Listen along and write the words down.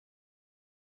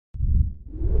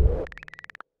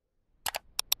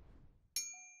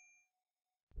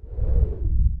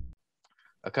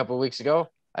a couple of weeks ago,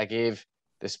 I gave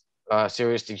this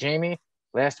series to Jamie.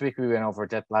 Last week we went over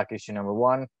Deathlok issue number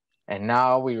 1, and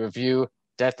now we review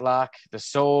Deathlok: The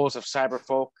Souls of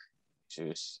Cyberfolk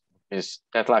issues. Is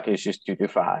Deathlok issues 2 through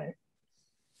 5.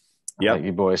 Yeah, let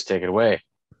you boys take it away.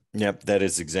 Yep, that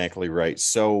is exactly right.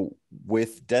 So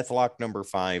with Deathlock number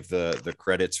 5, the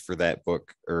credits for that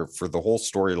book, or for the whole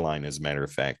storyline, as a matter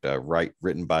of fact,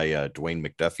 written by Dwayne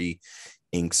McDuffie,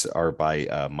 inks are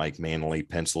by Mike Manley,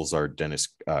 pencils are Dennis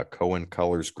Cohen,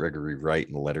 colors Gregory Wright,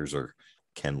 and letters are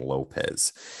Ken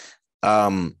Lopez.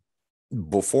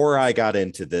 Before I got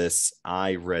into this,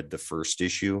 I read the first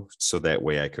issue so that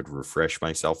way I could refresh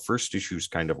myself. First issue is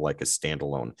kind of like a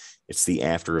standalone. It's the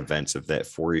after events of that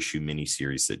 4-issue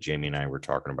miniseries that Jamie and I were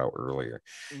talking about earlier.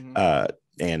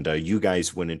 And you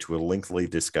guys went into a lengthy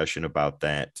discussion about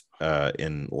that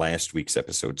in last week's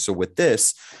episode. So with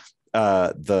this,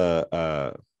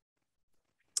 the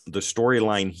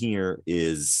storyline here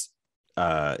is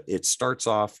it starts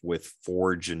off with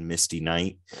Forge and Misty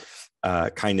Knight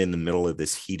kind of in the middle of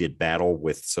this heated battle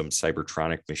with some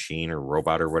cybertronic machine or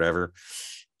robot or whatever,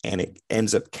 and it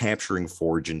ends up capturing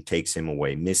Forge and takes him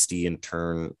away. Misty in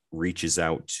turn reaches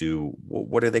out to,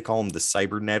 what do they call them, the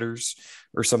cybernetters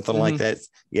or something like that?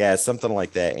 Yeah, something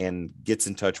like that, and gets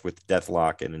in touch with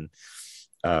Deathlok and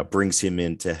brings him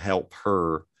in to help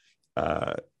her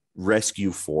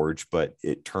rescue Forge. But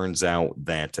it turns out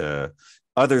that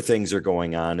other things are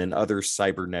going on, and other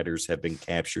cybernetters have been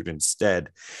captured instead,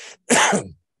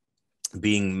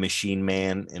 being Machine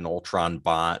Man and Ultron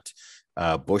Bot,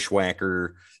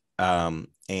 Bushwhacker,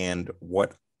 and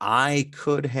what I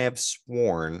could have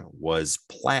sworn was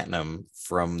Platinum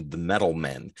from the Metal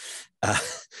Men.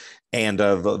 And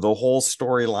the whole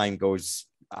storyline goes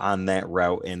on that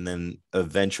route, and then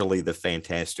eventually the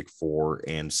Fantastic Four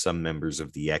and some members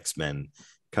of the X-Men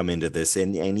come into this,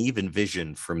 and even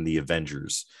Vision from the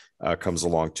Avengers comes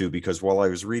along too, because while I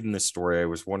was reading this story, I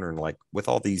was wondering, like, with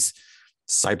all these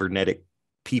cybernetic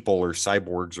people or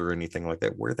cyborgs or anything like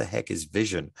that, where the heck is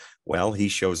Vision? Well, he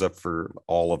shows up for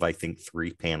all of, I think,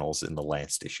 3 panels in the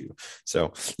last issue.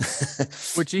 So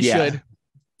which he should.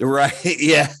 Right.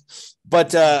 Yeah.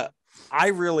 But I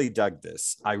really dug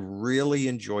this. I really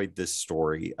enjoyed this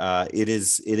story. It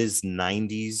is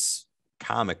 90s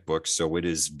comic book, so it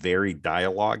is very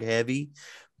dialogue heavy,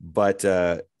 but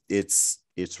it's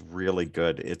really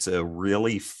good. It's a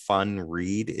really fun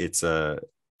read. It's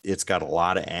got a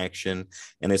lot of action,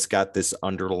 and it's got this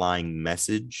underlying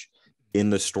message in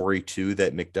the story too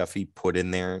that McDuffie put in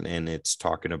there, and it's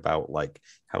talking about like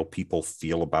how people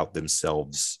feel about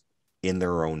themselves in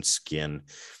their own skin,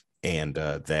 and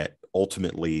that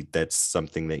ultimately that's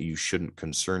something that you shouldn't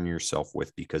concern yourself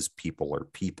with, because people are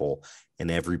people and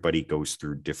everybody goes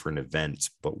through different events,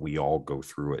 but we all go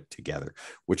through it together,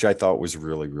 which I thought was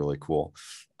really, really cool.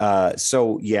 To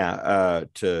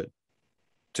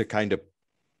kind of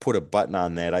put a button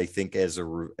on that, I think as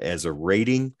a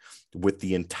rating with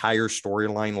the entire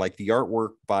storyline, like the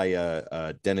artwork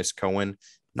by Dennis Cohen,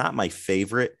 not my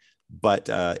favorite, but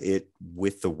it,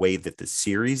 with the way that the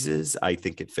series is, I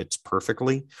think it fits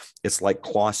perfectly. It's like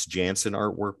Klaus Janson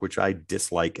artwork, which I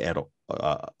dislike a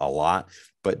lot,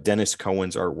 but Dennis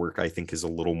Cohen's artwork I think is a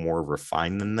little more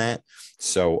refined than that,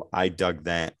 so I dug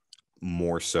that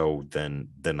more so than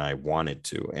I wanted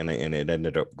to, and it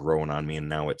ended up growing on me, and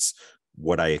now it's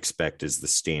what I expect is the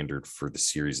standard for the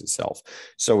series itself.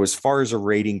 So as far as a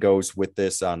rating goes with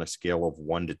this, on a scale of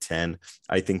 1 to 10,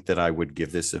 I think that I would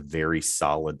give this a very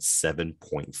solid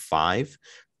 7.5.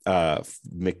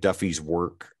 McDuffie's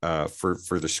work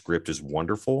for the script is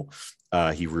wonderful.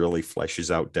 He really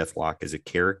fleshes out Deathlok as a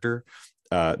character.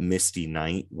 Misty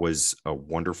Knight was a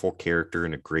wonderful character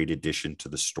and a great addition to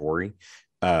the story.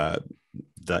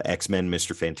 The X-Men,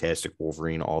 Mr. Fantastic,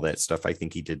 Wolverine, all that stuff, I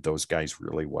think he did those guys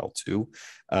really well too.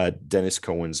 Dennis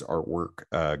Cohen's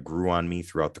artwork grew on me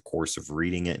throughout the course of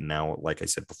reading it, and now, like I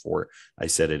said before, I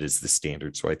said it is the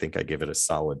standard, so I think I give it a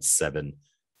solid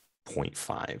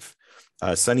 7.5.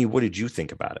 Sonny, what did you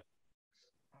think about it?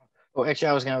 Oh, actually,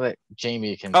 I was gonna let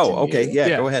Jamie continue. Oh, okay,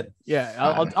 yeah, go ahead. Yeah,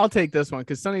 I'll take this one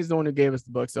because Sonny's the one who gave us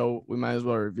the book, so we might as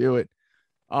well review it.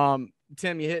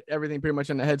 Tim, you hit everything pretty much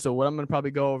on the head. So what I'm going to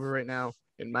probably go over right now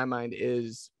in my mind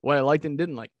is what I liked and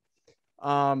didn't like.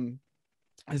 I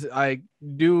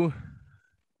don't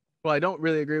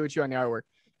really agree with you on the artwork.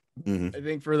 I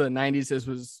think for the 90s, this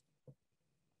was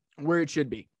where it should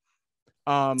be.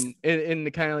 In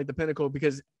the kind of like the pinnacle,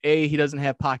 because he doesn't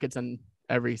have pockets on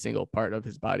every single part of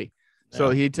his body.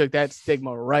 So he took that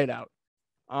stigma right out.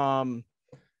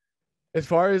 As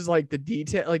far as like the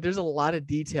detail, like there's a lot of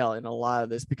detail in a lot of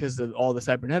this because of all the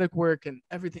cybernetic work and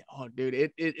everything. Oh,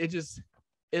 dude,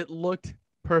 it looked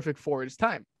perfect for its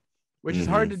time, which is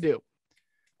hard to do.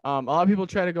 A lot of people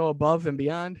try to go above and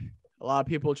beyond. A lot of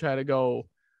people try to go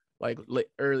like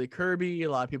early Kirby.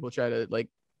 A lot of people try to like,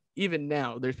 even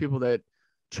now, there's people that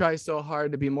try so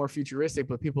hard to be more futuristic,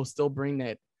 but people still bring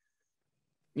that,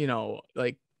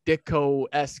 like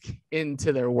Ditko-esque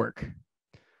into their work,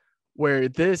 where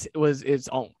this was its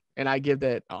own. And I give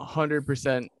that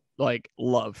 100% like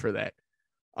love for that.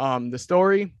 The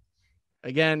story,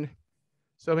 again,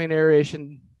 so many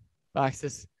narration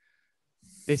boxes.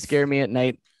 They scare me at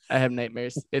night. I have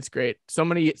nightmares. It's great. So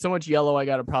much yellow. I'm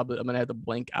gonna have to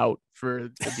blank out for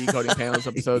the decoding panels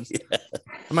episodes. Yeah.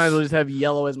 I might as well just have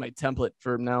yellow as my template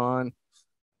from now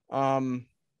on.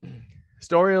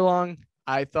 Story along,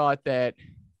 I thought that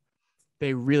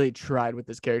they really tried with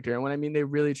this character. And what I mean they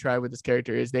really tried with this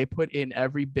character is they put in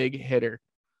every big hitter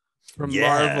from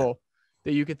Marvel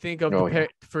that you could think of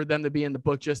for them to be in the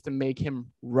book just to make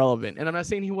him relevant. And I'm not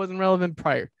saying he wasn't relevant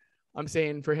prior. I'm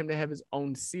saying for him to have his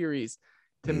own series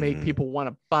to make people want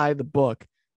to buy the book,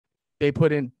 they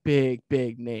put in big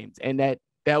names. And that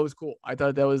was cool. I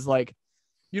thought that was like,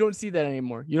 you don't see that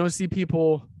anymore. You don't see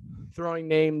people throwing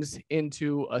names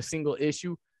into a single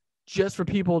issue just for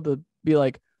people to be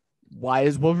like, why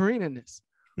is Wolverine in this?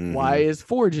 Why is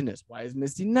Forge in this? Why is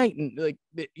Misty Knight in, like,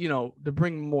 to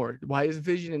bring more? Why is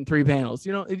Vision in 3 panels?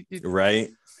 Right.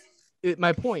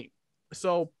 My point.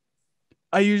 So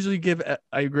I usually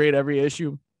I grade every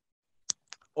issue.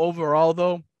 Overall,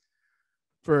 though,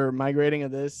 for my grading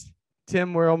of this,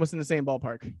 Tim, we're almost in the same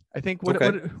ballpark. I think what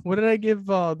did I give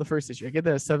the first issue? I get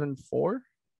that a 7.4.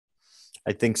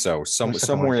 I think so.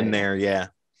 Somewhere in there, yeah.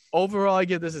 Overall, I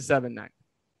give this a 7.9.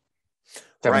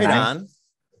 Right on.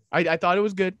 I thought it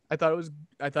was good.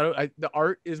 The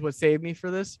art is what saved me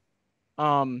for this.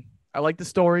 I like the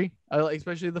story.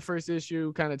 Especially the first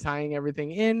issue, kind of tying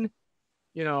everything in.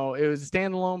 It was a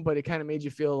standalone, but it kind of made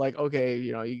you feel like, okay,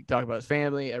 you talk about his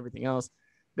family, everything else.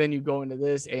 Then you go into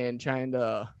this and trying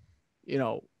to,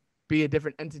 be a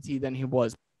different entity than he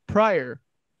was prior.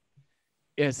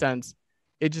 In a sense,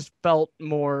 it just felt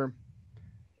more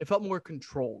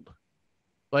controlled.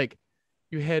 Like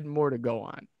you had more to go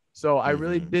on. So I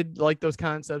really did like those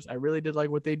concepts. I really did like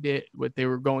what they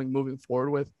were moving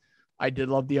forward with. I did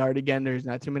love the art again. There's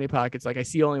not too many pockets. Like I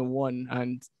see only one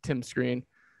on Tim's screen.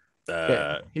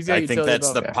 He's got I think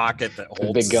that's the pocket that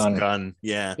holds big gun.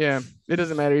 Yeah. Yeah. It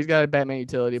doesn't matter. He's got a Batman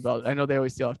utility belt. I know they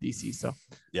always steal off DC. So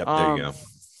yep, there you go.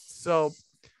 So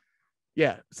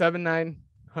yeah, 7.9,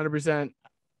 100%.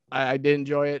 I did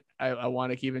enjoy it. I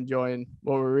want to keep enjoying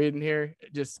what we're reading here.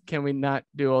 Just can we not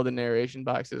do all the narration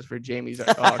boxes for Jamie's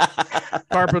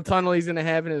carpal tunnel he's gonna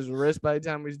have in his wrist by the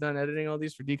time he's done editing all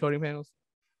these for decoding panels?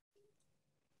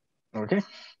 Okay,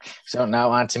 so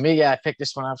now on to me. Yeah, I picked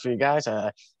this one out for you guys.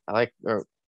 I like,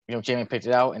 Jamie picked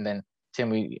it out, and then Tim,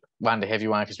 we wanted to have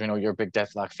you on because we know you're a big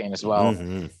Deathlok fan as well.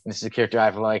 And this is a character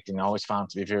I've liked and always found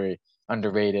to be very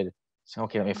underrated. So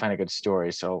okay, let me find a good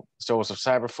story. So Souls of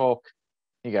Cyberfolk.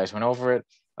 You guys went over it.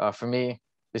 For me,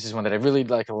 this is one that I really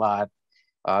like a lot.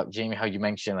 Jamie, how you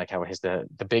mentioned like how it has the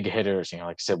big hitters, like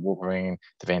I said, Wolverine,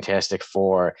 the Fantastic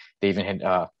Four. They even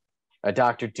had a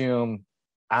Doctor Doom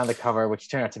on the cover, which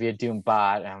turned out to be a Doom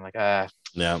bot. And I'm like,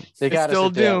 yeah, they got us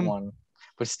at that one.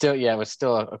 But still, yeah, it was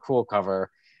still a cool cover.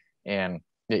 And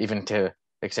even like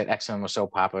I said, X-Men was so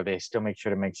popular, they still make sure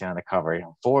to mention on the cover,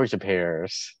 Forge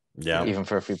appears, even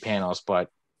for a few panels. But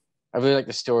I really like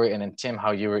the story. And then Tim,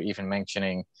 how you were even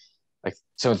mentioning like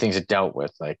some of the things it dealt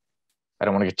with. Like, I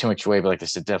don't want to get too much away, but like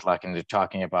this is Deathlok, and they're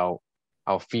talking about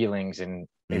how feelings and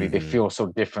maybe they feel so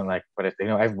different. Like, but if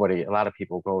a lot of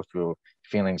people go through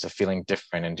feelings of feeling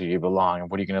different, and do you belong?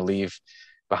 And what are you going to leave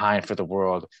behind for the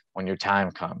world when your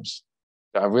time comes?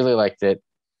 So I really liked it.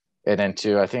 And then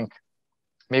too, I think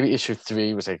maybe issue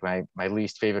 3 was like my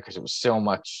least favorite because it was so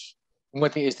much. One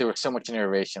thing is there was so much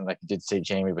narration, like you did say,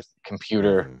 Jamie, with the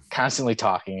computer constantly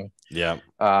talking. Yeah.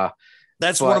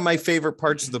 That's one of my favorite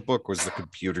parts of the book was the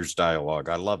computer's dialogue.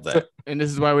 I love that. And this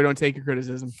is why we don't take your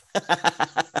criticism.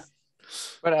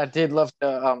 But I did love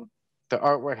the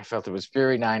artwork. I felt it was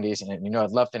very 90s, and I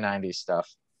love the 90s stuff.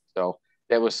 So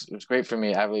it was great for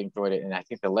me. I really enjoyed it. And I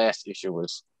think the last issue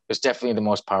was definitely the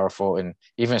most powerful and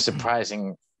even a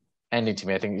surprising ending to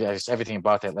me. I think just everything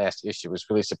about that last issue was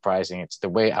really surprising. It's the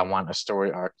way I want a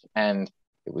story arc to end.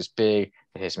 It was big.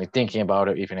 It has me thinking about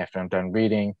it even after I'm done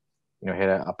reading. It had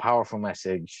a powerful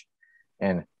message.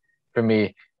 And for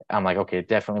me, I'm like, okay,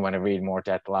 definitely want to read more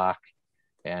Deathlok.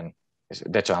 And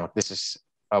that's why this is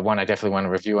one I definitely want to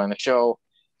review on the show.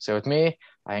 So with me,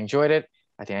 I enjoyed it.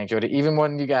 I think I enjoyed it even more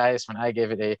than you guys when I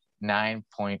gave it a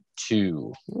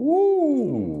 9.2.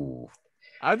 Woo!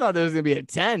 I thought there was gonna be a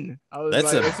 10. I was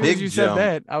That's like, a as soon as big you jump.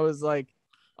 said that, I was like,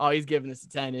 oh, he's giving this a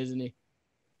 10, isn't he?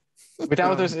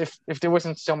 Without those, if there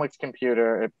wasn't so much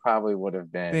computer, it probably would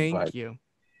have been. Thank you.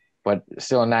 But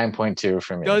still 9.2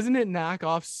 for me. Doesn't it knock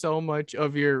off so much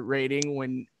of your rating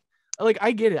when, like,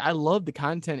 I get it. I love the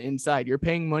content inside. You're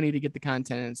paying money to get the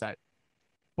content inside.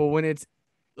 But when it's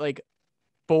like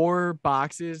 4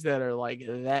 boxes that are like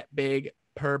that big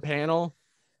per panel,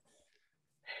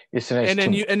 It's nice and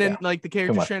then yeah, like the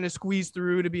character's trying to squeeze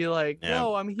through to be like,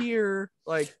 no, I'm here.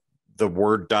 Like the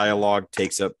word dialogue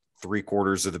takes up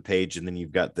 3/4 of the page, and then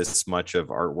you've got this much of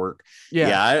artwork.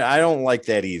 Yeah, I don't like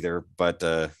that either. But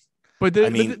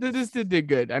this did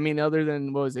good. I mean, other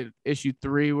than what was it, issue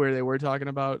 3, where they were talking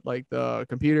about like the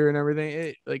computer and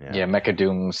everything. Mecha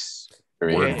Doom's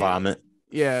word vomit.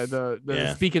 Yeah,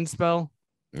 the speaking spell.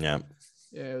 Yeah,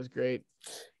 it was great.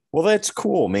 Well, that's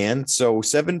cool, man. So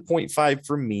 7.5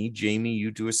 for me. Jamie,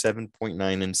 you do a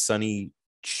 7.9, and Sonny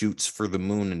shoots for the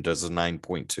moon and does a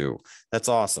 9.2. That's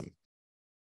awesome.